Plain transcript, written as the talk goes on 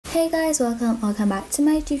Hey guys, welcome back to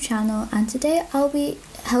my YouTube channel, and today I'll be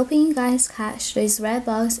helping you guys catch those rare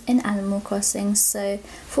bugs in Animal Crossing. So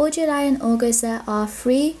for July and August there are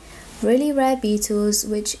 3 really rare beetles,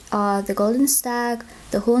 which are the golden stag,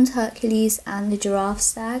 the horned Hercules and the giraffe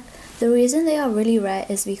stag. The reason they are really rare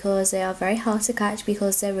is because they are very hard to catch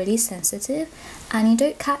because they're really sensitive and you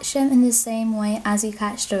don't catch them in the same way as you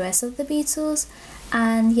catch the rest of the beetles.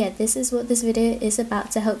 And yeah, this is what this video is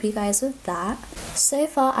about, to help you guys with that. So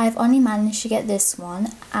far I've only managed to get this one,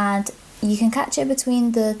 and you can catch it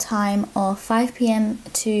between the time of 5 PM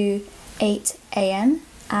to 8 AM,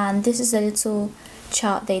 and this is a little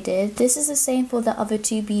chart they did. This is the same for the other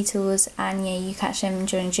 2 beetles, and yeah, you catch them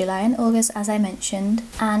during July and August as I mentioned.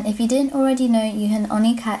 And if you didn't already know, you can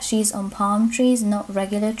only catch these on palm trees, not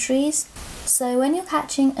regular trees. So when you're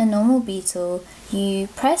catching a normal beetle, you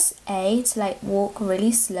press A to walk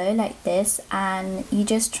really slow like this, and you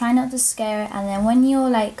just try not to scare it, and then when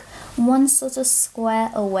you're one sort of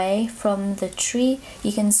square away from the tree,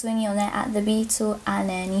 you can swing your net at the beetle and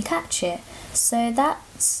then you catch it. So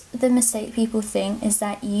that's the mistake people think, is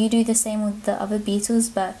that you do the same with the other beetles,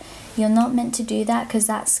 but you're not meant to do that because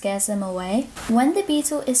that scares them away. When the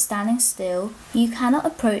beetle is standing still, you cannot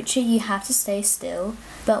approach it, you have to stay still.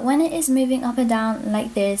 But when it is moving up and down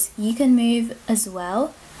like this, you can move as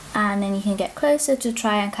well, and then you can get closer to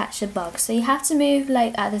try and catch the bug. So you have to move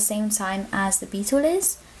at the same time as the beetle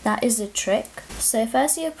is. That is the trick. So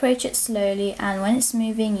first you approach it slowly, and when it's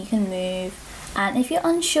moving you can move. And if you're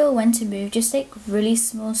unsure when to move, just take really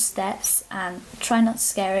small steps and try not to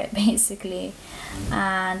scare it basically.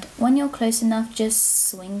 And when you're close enough, just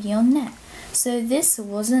swing your net. So this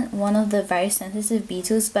wasn't one of the very sensitive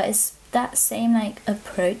beetles, but it's that same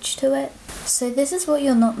approach to it. So this is what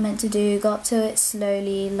you're not meant to do. Go up to it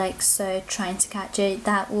slowly like so, trying to catch it.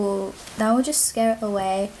 That will just scare it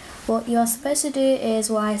away. What you're supposed to do is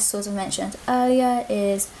what I sort of mentioned earlier,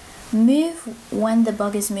 is move when the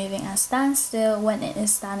bug is moving and stand still when it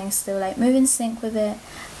is standing still, move in sync with it,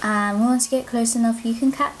 and once you get close enough you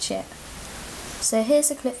can catch it. So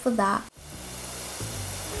here's a clip for that.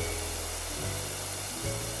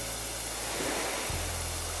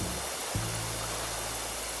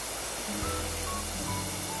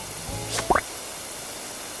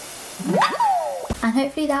 And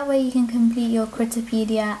hopefully that way you can complete your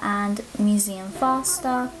Critterpedia and museum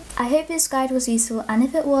faster. I hope this guide was useful, and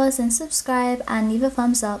if it was, then subscribe and leave a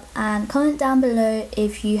thumbs up and comment down below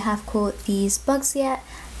if you have caught these bugs yet.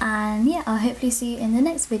 And yeah, I'll hopefully see you in the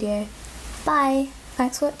next video. Bye!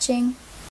 Thanks for watching.